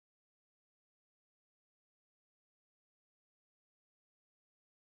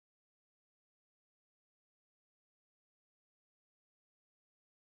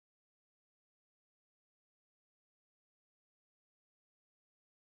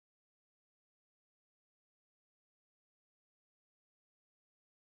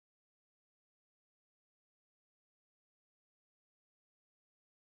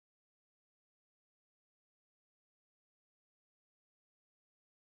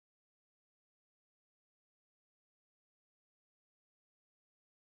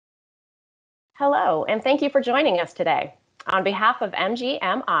Hello, and thank you for joining us today. On behalf of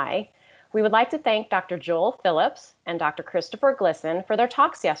MGMI, we would like to thank Dr. Joel Phillips and Dr. Christopher Glisson for their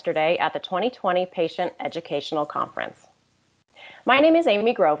talks yesterday at the 2020 Patient Educational Conference. My name is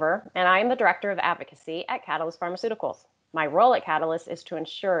Amy Grover, and I am the Director of Advocacy at Catalyst Pharmaceuticals. My role at Catalyst is to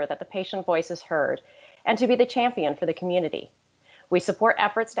ensure that the patient voice is heard and to be the champion for the community. We support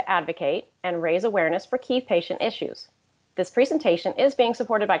efforts to advocate and raise awareness for key patient issues. This presentation is being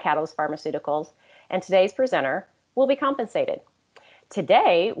supported by Catalyst Pharmaceuticals, and today's presenter will be compensated.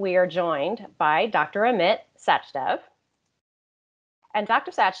 Today, we are joined by Dr. Amit Sachdev. And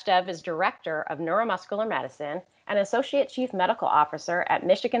Dr. Sachdev is Director of Neuromuscular Medicine and Associate Chief Medical Officer at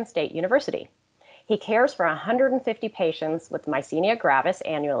Michigan State University. He cares for 150 patients with Myasthenia Gravis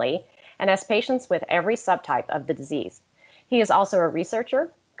annually and has patients with every subtype of the disease. He is also a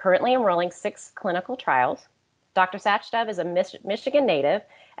researcher, currently enrolling 6 clinical trials. Dr. Sachdev is a Michigan native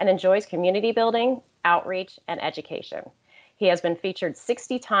and enjoys community building, outreach, and education. He has been featured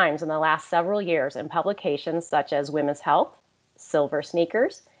 60 times in the last several years in publications such as Women's Health, Silver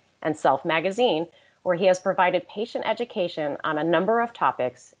Sneakers, and Self Magazine, where he has provided patient education on a number of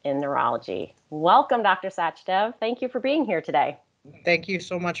topics in neurology. Welcome, Dr. Sachdev. Thank you for being here today. Thank you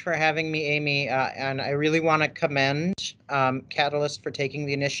so much for having me, Amy. And I really want to commend Catalyst for taking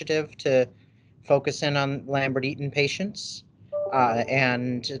the initiative to focus in on Lambert-Eaton patients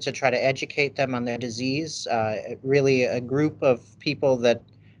and to try to educate them on their disease. Really a group of people that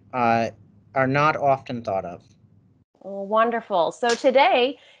are not often thought of. Wonderful. So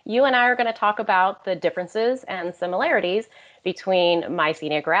today, you and I are going to talk about the differences and similarities between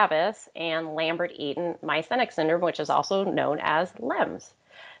Myasthenia Gravis and Lambert-Eaton Myasthenic Syndrome, which is also known as LEMS.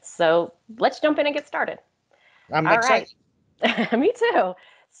 So let's jump in and get started. I'm excited. Right. Me too.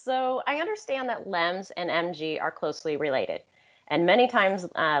 So I understand that LEMS and MG are closely related, and many times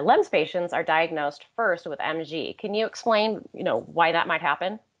LEMS patients are diagnosed first with MG. Can you explain, why that might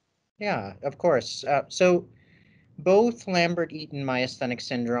happen? Yeah, of course. So both Lambert-Eaton Myasthenic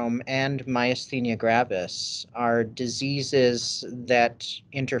Syndrome and Myasthenia Gravis are diseases that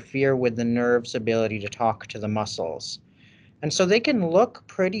interfere with the nerve's ability to talk to the muscles. And so they can look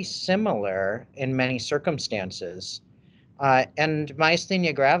pretty similar in many circumstances. And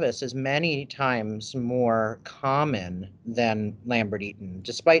Myasthenia Gravis is many times more common than Lambert-Eaton,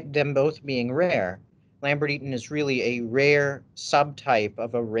 despite them both being rare. Lambert-Eaton is really a rare subtype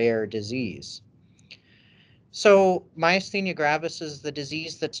of a rare disease. So Myasthenia Gravis is the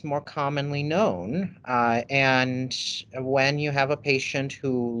disease that's more commonly known. And when you have a patient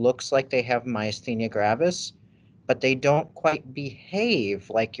who looks like they have Myasthenia Gravis, but they don't quite behave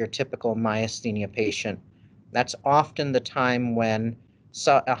like your typical myasthenia patient, that's often the time when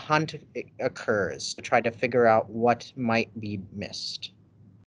a hunt occurs to try to figure out what might be missed.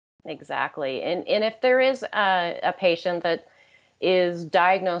 Exactly. And if there is a patient that is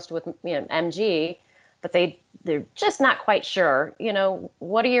diagnosed with MG, but they're just not quite sure,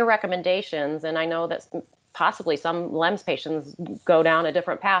 what are your recommendations? And I know that possibly some LEMS patients go down a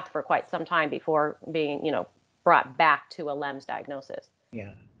different path for quite some time before being, brought back to a LEMS diagnosis.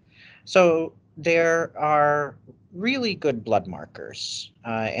 Yeah. So there are really good blood markers.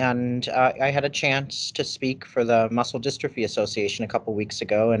 And I had a chance to speak for the Muscle Dystrophy Association a couple weeks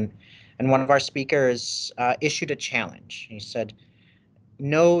ago, and one of our speakers issued a challenge. He said,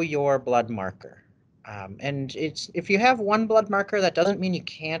 know your blood marker. And if you have one blood marker, that doesn't mean you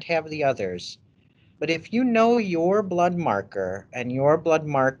can't have the others. But if you know your blood marker, and your blood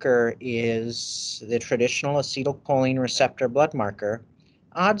marker is the traditional acetylcholine receptor blood marker,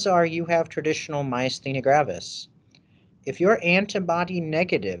 odds are you have traditional myasthenia gravis. If you're antibody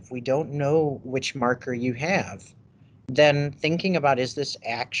negative, we don't know which marker you have, then thinking about, is this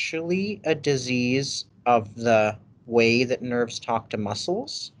actually a disease of the way that nerves talk to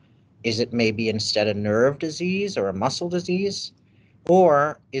muscles? Is it maybe instead a nerve disease or a muscle disease?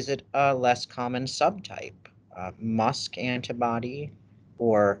 Or is it a less common subtype, MuSK antibody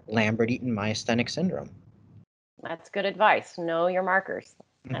or Lambert-Eaton Myasthenic Syndrome? That's good advice. Know your markers.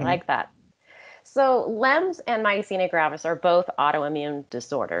 Mm-hmm. I like that. So LEMS and myasthenia gravis are both autoimmune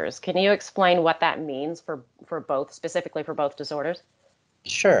disorders. Can you explain what that means for both, specifically for both disorders?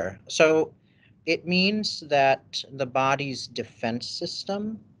 Sure. So it means that the body's defense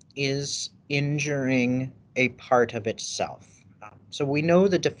system is injuring a part of itself. So we know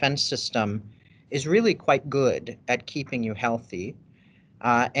the defense system is really quite good at keeping you healthy.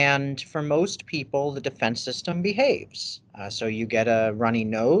 And for most people, the defense system behaves. So you get a runny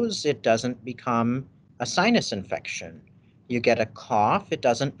nose, it doesn't become a sinus infection. You get a cough, it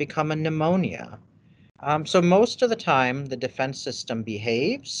doesn't become a pneumonia. So most of the time, the defense system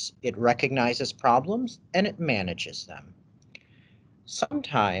behaves, it recognizes problems, and it manages them.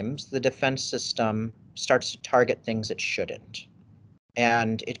 Sometimes the defense system starts to target things it shouldn't.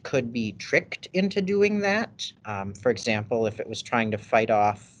 And it could be tricked into doing that. For example, if it was trying to fight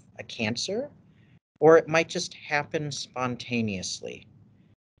off a cancer, or it might just happen spontaneously.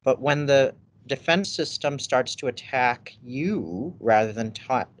 But when the defense system starts to attack you rather than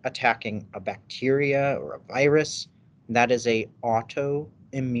attacking a bacteria or a virus, that is a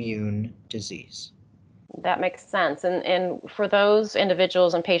autoimmune disease. That makes sense. And for those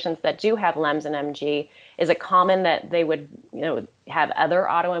individuals and patients that do have LEMS and MG, is it common that they would, have other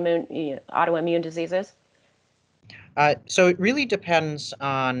autoimmune diseases? So it really depends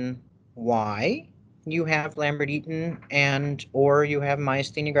on why you have Lambert-Eaton and or you have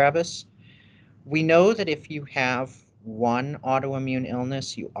myasthenia gravis. We know that if you have one autoimmune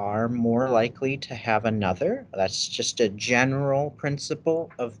illness, you are more likely to have another. That's just a general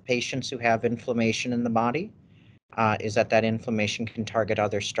principle of patients who have inflammation in the body, is that inflammation can target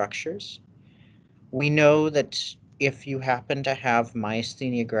other structures. We know that if you happen to have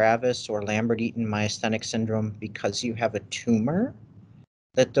myasthenia gravis or Lambert-Eaton myasthenic syndrome because you have a tumor,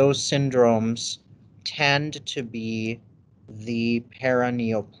 that those syndromes tend to be the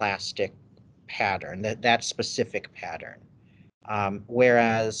paraneoplastic pattern, that specific pattern.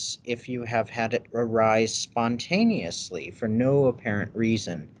 Whereas if you have had it arise spontaneously for no apparent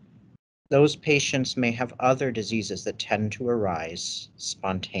reason, those patients may have other diseases that tend to arise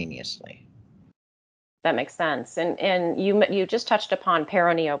spontaneously. That makes sense. And you just touched upon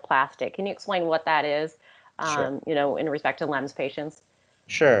paraneoplastic. Can you explain what that is, Sure. in respect to LEMS patients?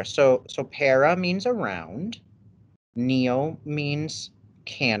 Sure. So para means around, neo means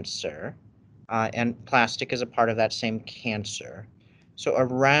cancer, and plastic is a part of that same cancer. So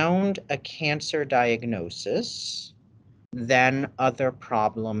around a cancer diagnosis, then other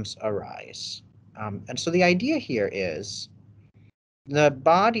problems arise. And so the idea here is the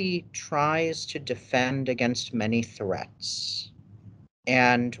body tries to defend against many threats.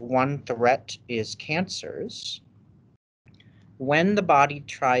 And one threat is cancers. When the body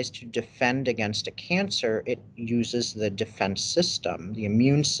tries to defend against a cancer, it uses the defense system, the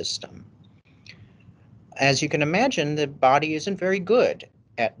immune system. As you can imagine, the body isn't very good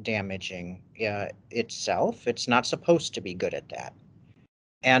at damaging itself. It's not supposed to be good at that.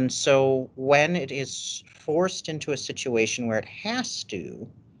 And so when it is forced into a situation where it has to,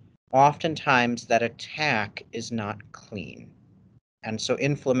 oftentimes that attack is not clean. And so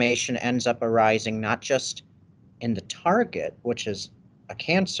inflammation ends up arising not just in the target, which is a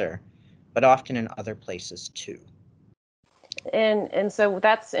cancer, but often in other places too. And so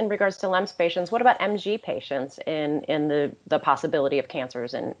that's in regards to LEMS patients. What about MG patients in the possibility of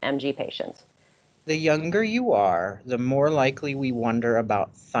cancers in MG patients? The younger you are, the more likely we wonder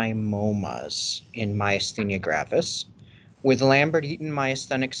about thymomas in myasthenia gravis. With Lambert-Eaton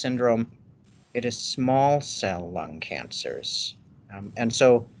myasthenic syndrome, it is small cell lung cancers. And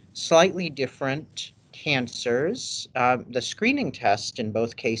so slightly different cancers. The screening test in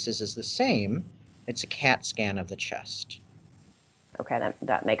both cases is the same. It's a CAT scan of the chest. Okay,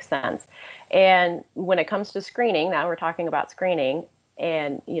 that makes sense. And when it comes to screening, now we're talking about screening,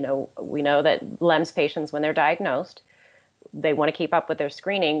 and we know that LEMS patients, when they're diagnosed, they want to keep up with their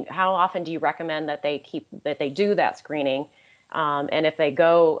screening. How often do you recommend that they do that screening? And if they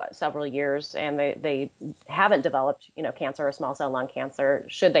go several years and they haven't developed, cancer or small cell lung cancer,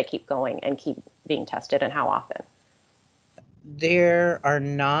 should they keep going and keep being tested, and how often? There are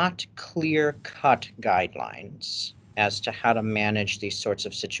not clear-cut guidelines as to how to manage these sorts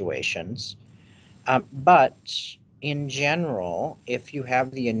of situations. But in general, if you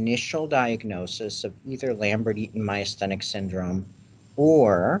have the initial diagnosis of either Lambert-Eaton myasthenic syndrome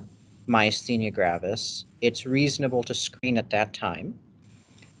or myasthenia gravis, it's reasonable to screen at that time.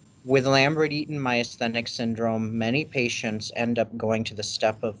 With Lambert-Eaton myasthenic syndrome, many patients end up going to the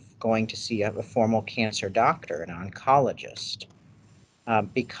step of going to see a formal cancer doctor, an oncologist,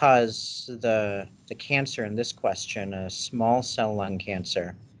 because the cancer in this question, a small cell lung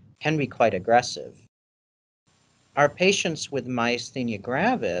cancer, can be quite aggressive. Our patients with myasthenia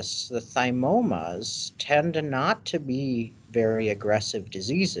gravis, the thymomas, tend not to be very aggressive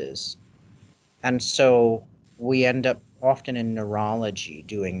diseases. And so we end up often in neurology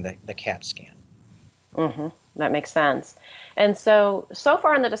doing the CAT scan. Mm-hmm. That makes sense. And so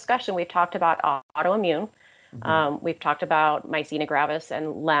far in the discussion, we've talked about autoimmune. Mhm. We've talked about myasthenia gravis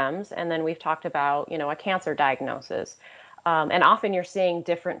and LEMS, and then we've talked about, a cancer diagnosis. And often you're seeing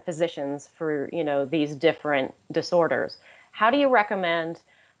different physicians for, these different disorders. How do you recommend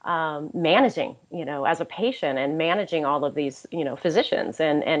managing, as a patient and managing all of these, physicians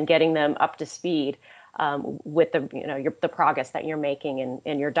and getting them up to speed with the, the progress that you're making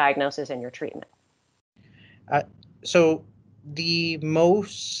in your diagnosis and your treatment. So the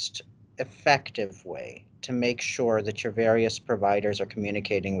most effective way to make sure that your various providers are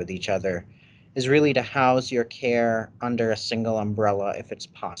communicating with each other is really to house your care under a single umbrella if it's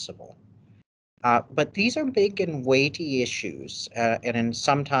possible. But these are big and weighty issues, and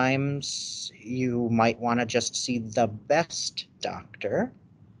sometimes you might want to just see the best doctor,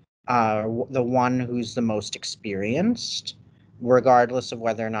 the one who's the most experienced, regardless of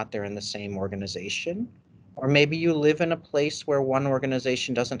whether or not they're in the same organization. Or maybe you live in a place where one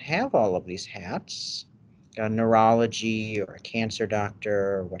organization doesn't have all of these hats, a neurology or a cancer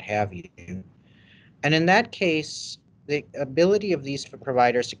doctor or what have you. And in that case, the ability of these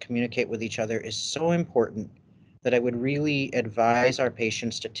providers to communicate with each other is so important that I would really advise our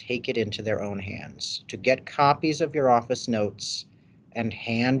patients to take it into their own hands, to get copies of your office notes and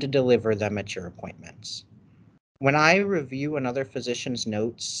hand deliver them at your appointments. When I review another physician's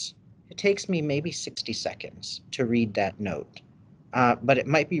notes, it takes me maybe 60 seconds to read that note, but it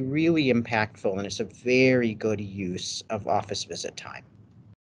might be really impactful, and it's a very good use of office visit time.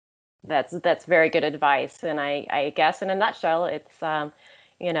 That's very good advice, and I guess in a nutshell, it's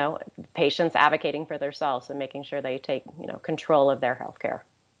patients advocating for themselves and making sure they take control of their healthcare.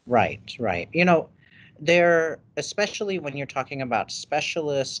 Right. Especially when you're talking about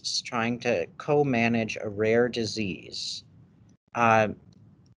specialists trying to co-manage a rare disease,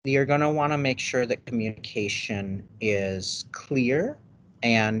 you're going to want to make sure that communication is clear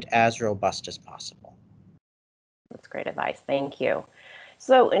and as robust as possible. That's great advice. Thank you.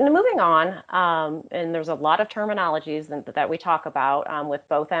 So, moving on, and there's a lot of terminologies that we talk about with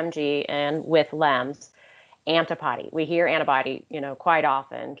both MG and with LEMS. Antibody. We hear antibody, quite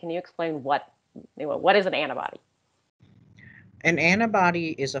often. Can you explain what is an antibody? An antibody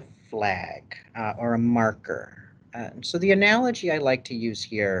is a flag or a marker. So the analogy I like to use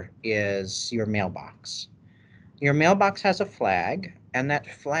here is your mailbox. Your mailbox has a flag, and that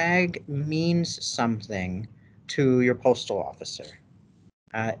flag means something to your postal officer.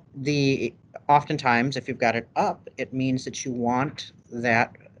 Oftentimes, if you've got it up, it means that you want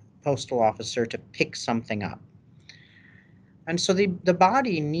that postal officer to pick something up. And so the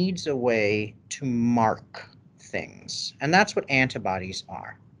body needs a way to mark things, and that's what antibodies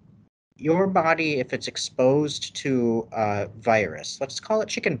are. Your body, if it's exposed to a virus, let's call it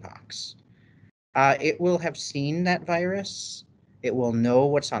chickenpox, it will have seen that virus. It will know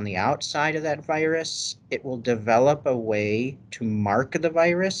what's on the outside of that virus. It will develop a way to mark the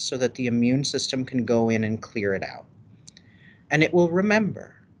virus so that the immune system can go in and clear it out. And it will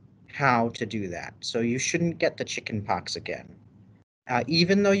remember how to do that. So you shouldn't get the chickenpox again.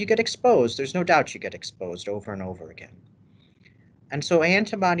 Even though you get exposed, there's no doubt you get exposed over and over again. And so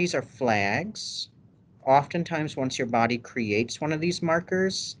antibodies are flags. Oftentimes, once your body creates one of these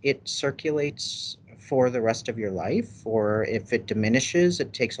markers, it circulates for the rest of your life, or if it diminishes,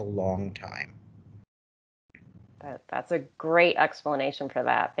 it takes a long time. That's a great explanation for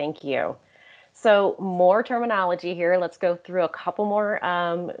that. Thank you. So more terminology here. Let's go through a couple more,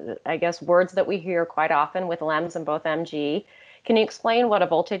 words that we hear quite often with LEMS and both MG. Can you explain what a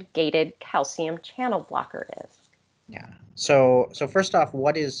voltage-gated calcium channel blocker is? Yeah. So first off,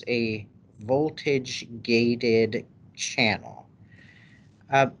 what is a voltage-gated channel?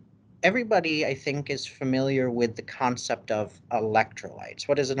 Everybody, I think, is familiar with the concept of electrolytes.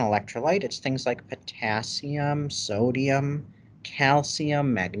 What is an electrolyte? It's things like potassium, sodium,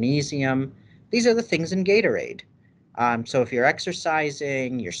 calcium, magnesium. These are the things in Gatorade. So if you're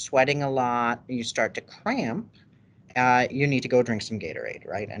exercising, you're sweating a lot, you start to cramp, you need to go drink some Gatorade,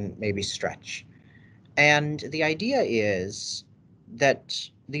 right? And maybe stretch. And the idea is that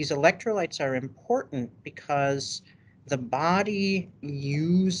these electrolytes are important because the body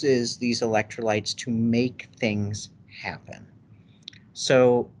uses these electrolytes to make things happen.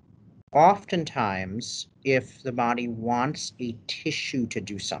 So oftentimes, if the body wants a tissue to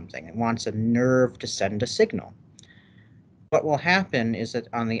do something, it wants a nerve to send a signal, what will happen is that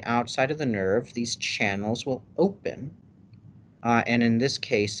on the outside of the nerve, these channels will open. And in this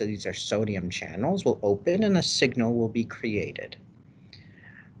case, these are sodium channels, will open and a signal will be created.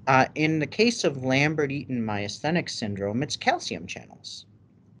 In the case of Lambert-Eaton Myasthenic Syndrome, it's calcium channels.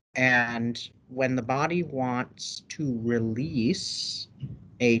 And when the body wants to release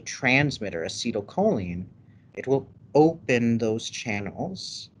a transmitter, acetylcholine, it will open those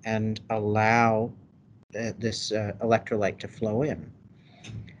channels and allow this electrolyte to flow in.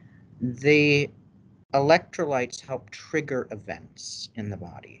 The electrolytes help trigger events in the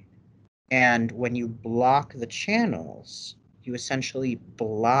body. And when you block the channels, you essentially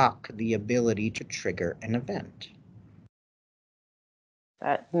block the ability to trigger an event.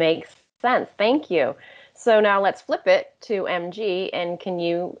 That makes sense. Thank you. So now let's flip it to MG, and can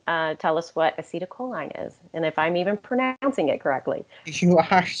you tell us what acetylcholine is, and if I'm even pronouncing it correctly? You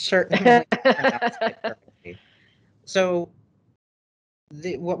are certainly pronouncing it correctly. So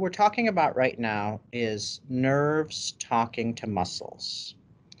what we're talking about right now is nerves talking to muscles.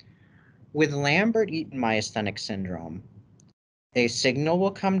 With Lambert-Eaton Myasthenic Syndrome, a signal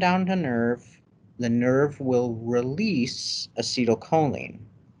will come down to nerve. The nerve will release acetylcholine.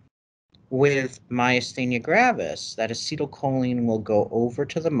 With myasthenia gravis, that acetylcholine will go over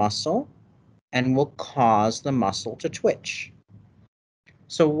to the muscle and will cause the muscle to twitch.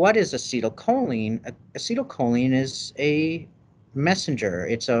 So what is acetylcholine? Acetylcholine is a messenger.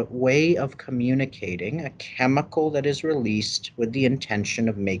 It's a way of communicating, a chemical that is released with the intention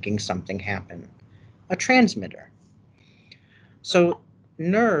of making something happen, a transmitter. So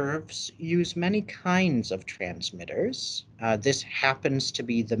nerves use many kinds of transmitters. This happens to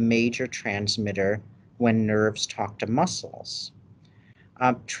be the major transmitter when nerves talk to muscles.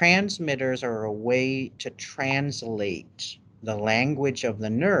 Transmitters are a way to translate the language of the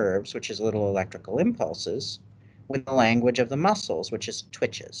nerves, which is little electrical impulses, with the language of the muscles, which is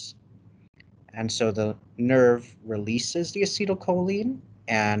twitches. And so the nerve releases the acetylcholine,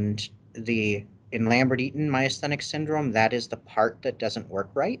 and in Lambert-Eaton Myasthenic Syndrome, that is the part that doesn't work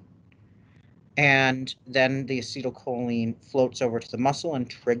right. And then the acetylcholine floats over to the muscle and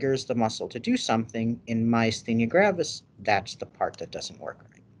triggers the muscle to do something. In myasthenia gravis, that's the part that doesn't work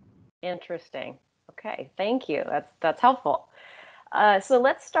right. Interesting. Okay, thank you. That's helpful. So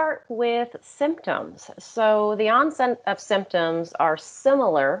let's start with symptoms. So the onset of symptoms are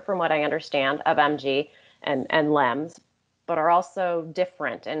similar, from what I understand, of MG and LEMS, but are also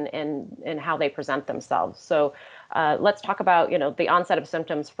different in how they present themselves. So let's talk about, the onset of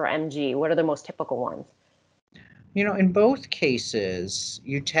symptoms for MG. What are the most typical ones? In both cases,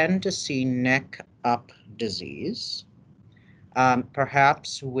 you tend to see neck up disease.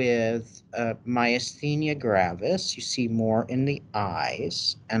 Perhaps with myasthenia gravis, you see more in the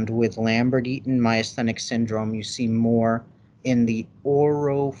eyes, and with Lambert-Eaton Myasthenic Syndrome, you see more in the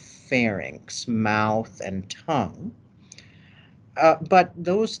oropharynx, mouth and tongue. But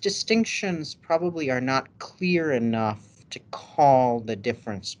those distinctions probably are not clear enough to call the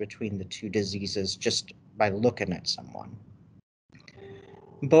difference between the two diseases just by looking at someone.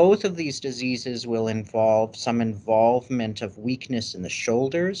 Both of these diseases will involve some involvement of weakness in the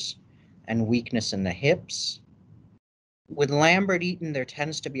shoulders and weakness in the hips. With Lambert-Eaton, there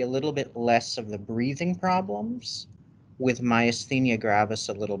tends to be a little bit less of the breathing problems. With myasthenia gravis,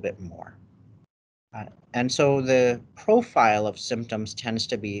 a little bit more. And so the profile of symptoms tends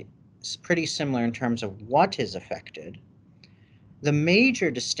to be pretty similar in terms of what is affected. The major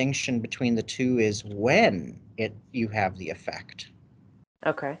distinction between the two is when you have the effect.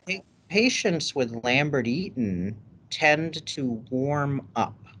 Okay. Patients with Lambert-Eaton tend to warm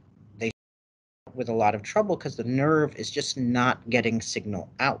up. They start with a lot of trouble because the nerve is just not getting signal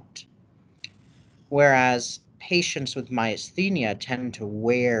out. Whereas patients with myasthenia tend to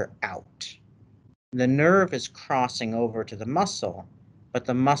wear out. The nerve is crossing over to the muscle, but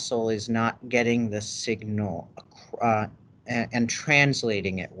the muscle is not getting the signal and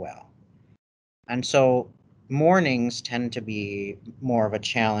translating it well. And so mornings tend to be more of a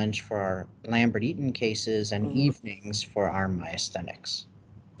challenge for our Lambert-Eaton cases and evenings for our myasthenics.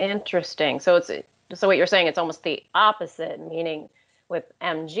 Interesting. So what you're saying, it's almost the opposite, meaning with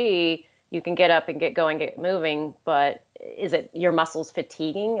MG, you can get up and get going, get moving, but is it your muscles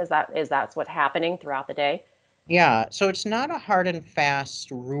fatiguing? Is that what's happening throughout the day? Yeah, so it's not a hard and fast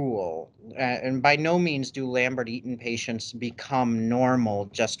rule, and by no means do Lambert-Eaton patients become normal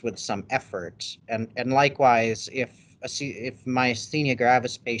just with some effort. And likewise, if myasthenia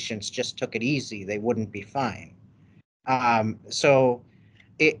gravis patients just took it easy, they wouldn't be fine.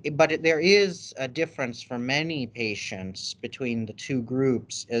 There is a difference for many patients between the two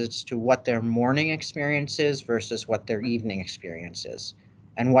groups as to what their morning experience is versus what their evening experience is,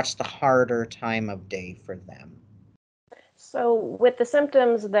 and what's the harder time of day for them. So with the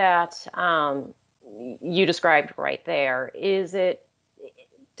symptoms that you described right there, is it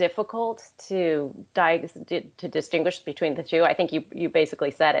difficult to distinguish between the two? I think you basically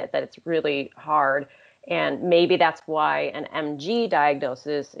said it, that it's really hard. And maybe that's why an MG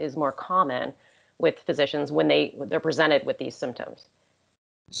diagnosis is more common with physicians when they're presented with these symptoms.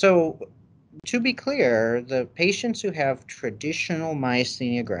 So to be clear, the patients who have traditional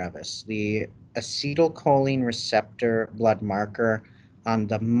myasthenia gravis, the acetylcholine receptor blood marker on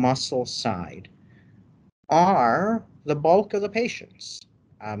the muscle side are the bulk of the patients.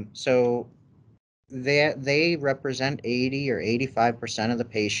 So they represent 80 or 85% of the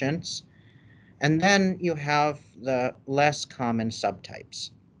patients. And then you have the less common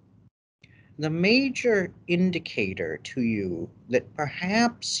subtypes. The major indicator to you that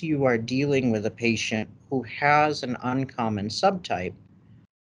perhaps you are dealing with a patient who has an uncommon subtype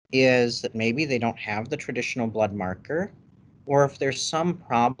is that maybe they don't have the traditional blood marker, or if there's some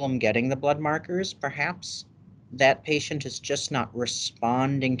problem getting the blood markers, perhaps that patient is just not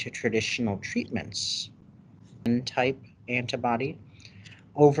responding to traditional treatments. Type antibody.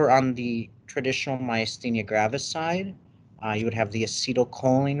 Over on the traditional myasthenia gravis side, you would have the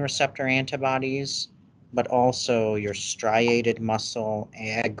acetylcholine receptor antibodies, but also your striated muscle,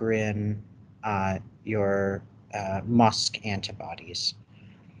 agrin, your MuSK antibodies.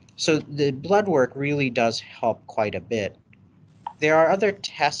 So the blood work really does help quite a bit. There are other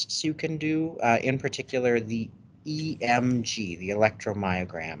tests you can do, in particular the EMG, the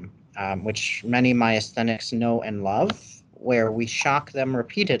electromyogram, which many myasthenics know and love, where we shock them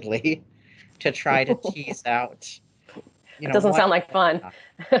repeatedly to try to tease out, It doesn't sound like fun.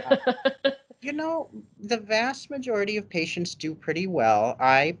 uh, the vast majority of patients do pretty well.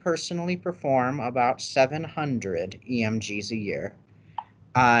 I personally perform about 700 EMGs a year,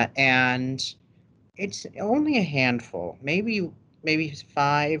 and it's only a handful, maybe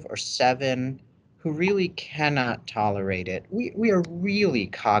 5 or 7, who really cannot tolerate it. We are really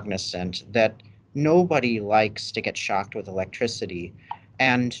cognizant that nobody likes to get shocked with electricity,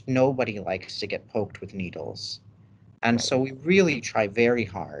 and nobody likes to get poked with needles. And so we really try very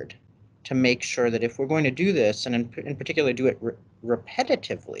hard to make sure that if we're going to do this, and in particular do it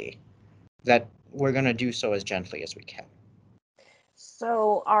repetitively, that we're going to do so as gently as we can.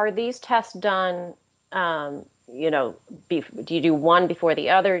 So are these tests done, do you do one before the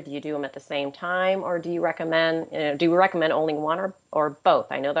other? Do you do them at the same time? Or do you recommend only one or both?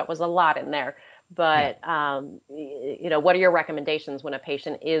 I know that was a lot in there, but, what are your recommendations when a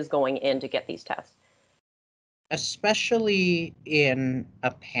patient is going in to get these tests? Especially in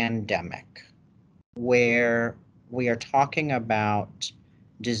a pandemic where we are talking about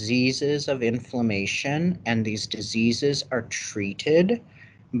diseases of inflammation, and these diseases are treated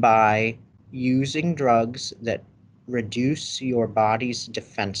by using drugs that reduce your body's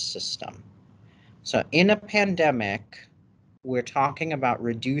defense system. So in a pandemic, we're talking about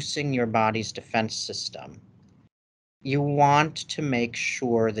reducing your body's defense system. You want to make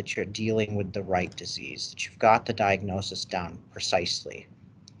sure that you're dealing with the right disease, that you've got the diagnosis down precisely.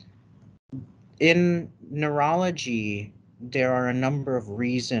 In neurology, there are a number of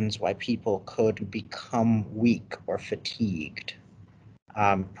reasons why people could become weak or fatigued.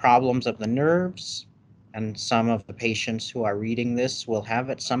 Problems of the nerves, and some of the patients who are reading this will have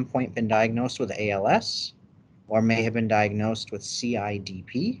at some point been diagnosed with ALS or may have been diagnosed with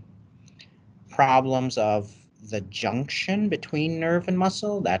CIDP. Problems of the junction between nerve and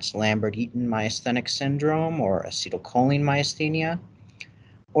muscle, that's Lambert-Eaton Myasthenic Syndrome or acetylcholine myasthenia,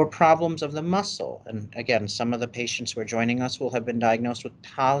 or problems of the muscle. And again, some of the patients who are joining us will have been diagnosed with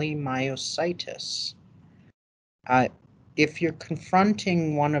polymyositis. If you're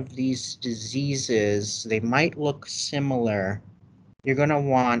confronting one of these diseases, they might look similar. You're going to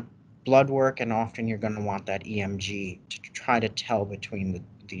want blood work, and often you're going to want that EMG to try to tell between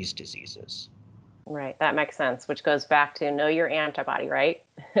these diseases. Right, that makes sense, which goes back to know your antibody, right?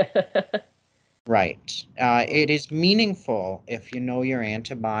 Right. It is meaningful if you know your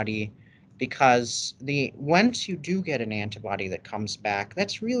antibody, because once you do get an antibody that comes back,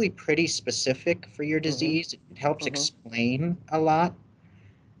 that's really pretty specific for your disease. It helps explain a lot.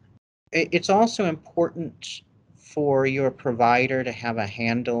 It's also important for your provider to have a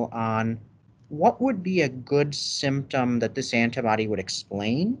handle on what would be a good symptom that this antibody would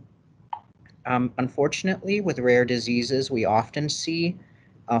explain. Unfortunately, with rare diseases, we often see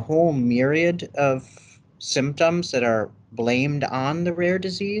a whole myriad of symptoms that are blamed on the rare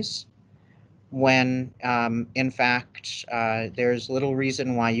disease, when in fact there's little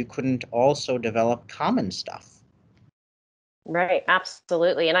reason why you couldn't also develop common stuff. Right,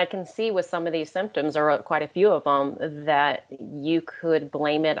 absolutely. And I can see with some of these symptoms, or quite a few of them, that you could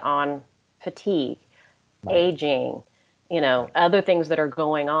blame it on fatigue, aging, other things that are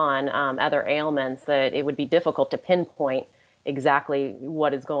going on, other ailments, that it would be difficult to pinpoint exactly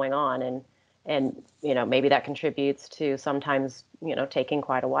what is going on. And maybe that contributes to sometimes, taking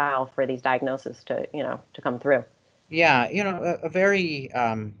quite a while for these diagnoses to come through. Yeah, a very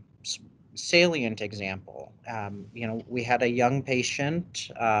salient example. We had a young patient,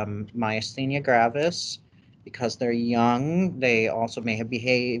 Myasthenia gravis. Because they're young, they also may have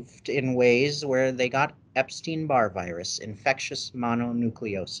behaved in ways where they got Epstein-Barr virus, infectious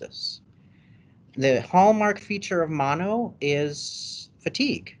mononucleosis. The hallmark feature of mono is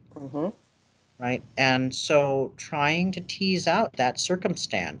fatigue, right? And so trying to tease out that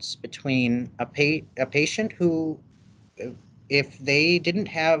circumstance between a patient who, if they didn't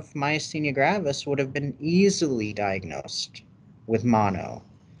have myasthenia gravis, would have been easily diagnosed with mono.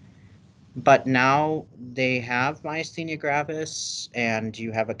 But now they have myasthenia gravis and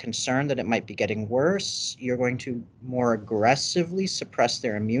you have a concern that it might be getting worse. You're going to more aggressively suppress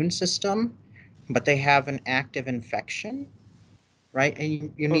their immune system, but they have an active infection, right?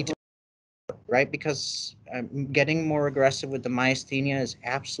 And you need to, right? Because getting more aggressive with the myasthenia is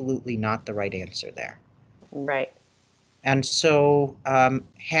absolutely not the right answer there. Right. And so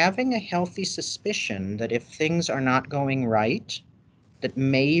having a healthy suspicion that if things are not going right, that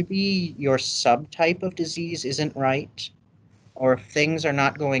maybe your subtype of disease isn't right, or if things are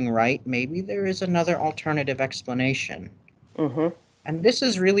not going right, maybe there is another alternative explanation. And this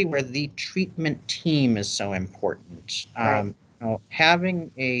is really where the treatment team is so important. Right.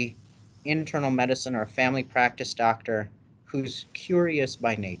 Having a internal medicine or a family practice doctor who's curious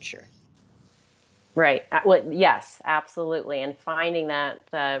by nature. Right. Well, yes, absolutely. And finding that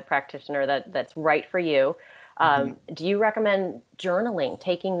practitioner that's right for you. Do you recommend journaling,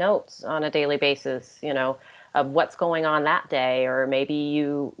 taking notes on a daily basis, of what's going on that day? Or maybe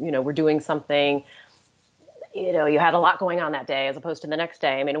you were doing something, you had a lot going on that day as opposed to the next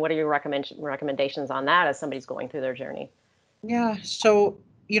day. I mean, what are your recommendations on that as somebody's going through their journey? Yeah, so,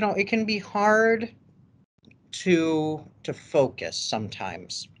 it can be hard to focus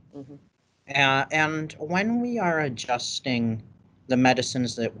sometimes. And when we are adjusting the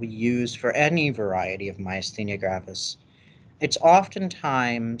medicines that we use for any variety of myasthenia gravis, it's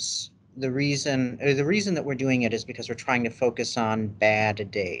oftentimes the reason that we're doing it is because we're trying to focus on bad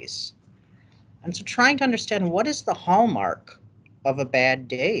days. And so trying to understand what is the hallmark of a bad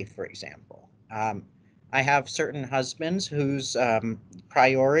day, for example. I have certain husbands whose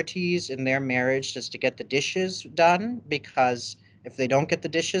priorities in their marriage is to get the dishes done, because if they don't get the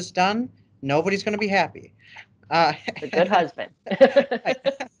dishes done, nobody's going to be happy. A good husband.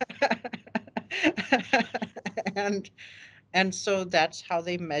 And so that's how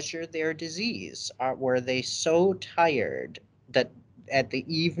they measure their disease. Were they so tired that at the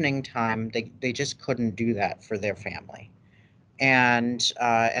evening time they just couldn't do that for their family, and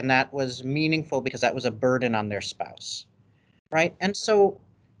that was meaningful because that was a burden on their spouse, right? And so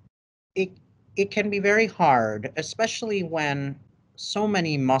it can be very hard, especially when so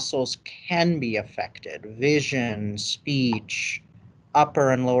many muscles can be affected: vision, speech,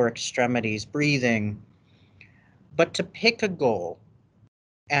 upper and lower extremities, breathing. But to pick a goal,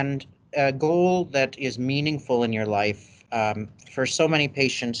 and a goal that is meaningful in your life, for so many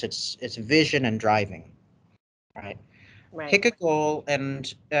patients, it's vision and driving, right? Right. Pick a goal,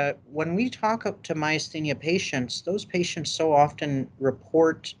 and when we talk up to myasthenia patients, those patients so often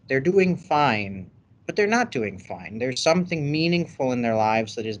report they're doing fine, but they're not doing fine. There's something meaningful in their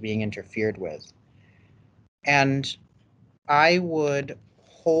lives that is being interfered with. And I would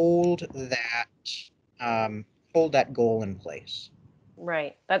hold that goal in place.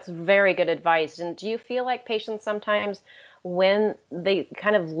 Right. That's very good advice. And do you feel like patients sometimes, when they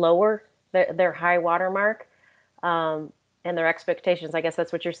kind of lower their high water mark, and their expectations, I guess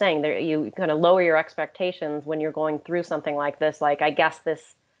that's what you're saying, you kind of lower your expectations when you're going through something like this, like, I guess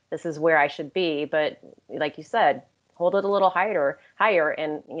this is where I should be, but like you said, hold it a little higher,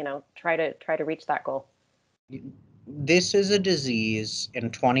 and try to reach that goal. This is a disease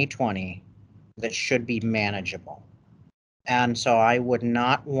in 2020 that should be manageable. And so I would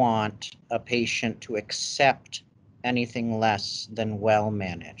not want a patient to accept anything less than well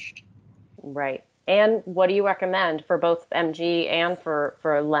managed. Right. And what do you recommend for both MG and for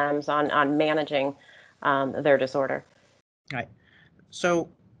LEMS on managing their disorder? Right. So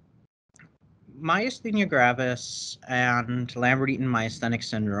myasthenia gravis and Lambert-Eaton Myasthenic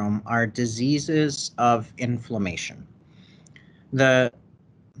Syndrome are diseases of inflammation. The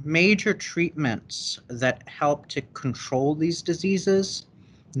major treatments that help to control these diseases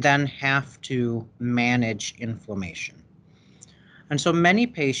then have to manage inflammation. And so many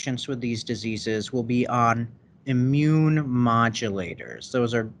patients with these diseases will be on immune modulators.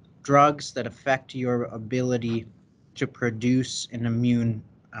 Those are drugs that affect your ability to produce an immune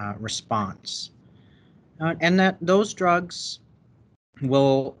response. And that those drugs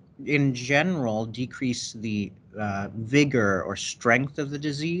will, in general, decrease the vigor or strength of the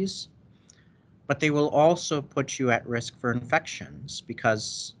disease, but they will also put you at risk for infections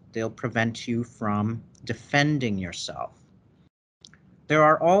because they'll prevent you from defending yourself. There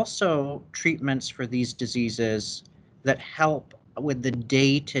are also treatments for these diseases that help with the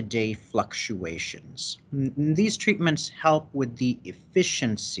day-to-day fluctuations. These treatments help with the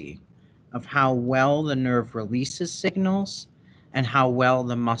efficiency of how well the nerve releases signals and how well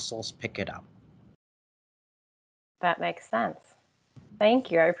the muscles pick it up. That makes sense. Thank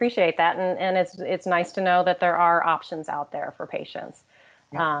you. I appreciate that. And it's nice to know that there are options out there for patients,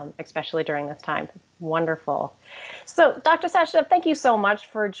 especially during this time. Wonderful. So, Dr. Sachdev, thank you so much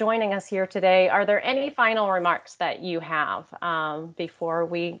for joining us here today. Are there any final remarks that you have before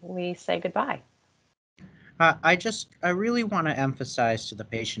we say goodbye? I really want to emphasize to the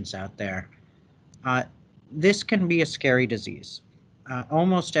patients out there, this can be a scary disease.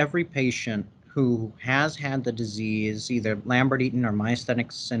 Almost every patient who has had the disease, either Lambert-Eaton or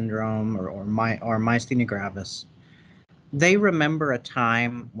Myasthenic Syndrome or Myasthenia Gravis, they remember a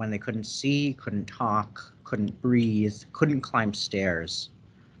time when they couldn't see, couldn't talk, couldn't breathe, couldn't climb stairs,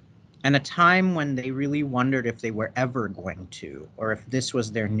 and a time when they really wondered if they were ever going to, or if this was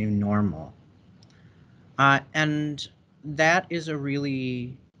their new normal. And that is a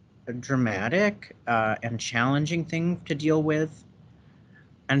really dramatic and challenging thing to deal with.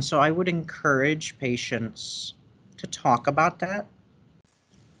 And so I would encourage patients to talk about that,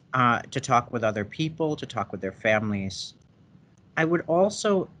 to talk with other people, to talk with their families. I would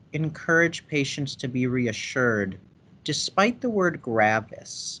also encourage patients to be reassured, despite the word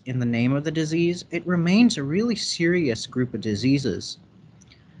Gravis in the name of the disease, it remains a really serious group of diseases.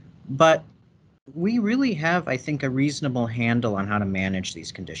 But we really have, I think, a reasonable handle on how to manage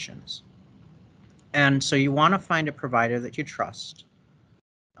these conditions. And so you want to find a provider that you trust,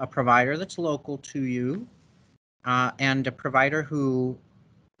 a provider that's local to you, and a provider who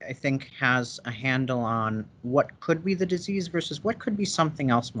I think has a handle on what could be the disease versus what could be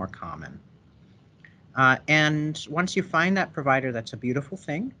something else more common. And once you find that provider, that's a beautiful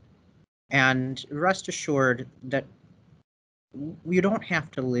thing. And rest assured that you don't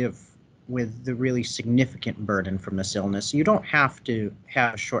have to live with the really significant burden from this illness. You don't have to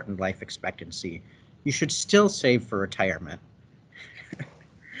have shortened life expectancy. You should still save for retirement.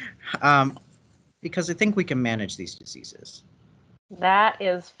 Because I think we can manage these diseases. That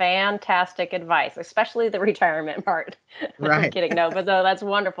is fantastic advice, especially the retirement part. Right. I'm kidding. No, but no, that's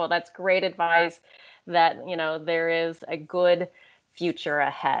wonderful. That's great advice that, there is a good future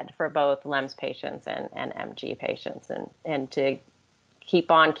ahead for both LEMS patients and MG patients and to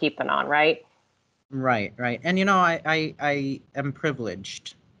keep on keeping on, right? Right. And, I am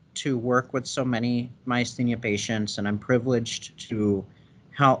privileged to work with so many myasthenia patients, and I'm privileged to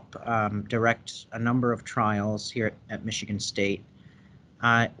help direct a number of trials here at Michigan State.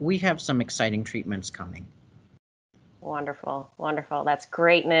 We have some exciting treatments coming. Wonderful. Wonderful. That's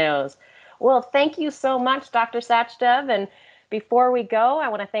great news. Well, thank you so much, Dr. Sachdev. And before we go, I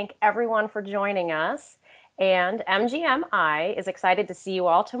want to thank everyone for joining us. And MGMI is excited to see you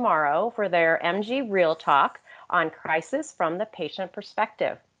all tomorrow for their MG Real Talk on crisis from the patient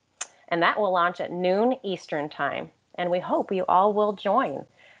perspective. And that will launch at noon Eastern Time. And we hope you all will join.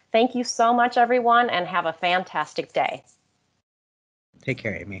 Thank you so much, everyone, and have a fantastic day. Take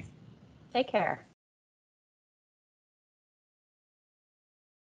care, Amy. Take care.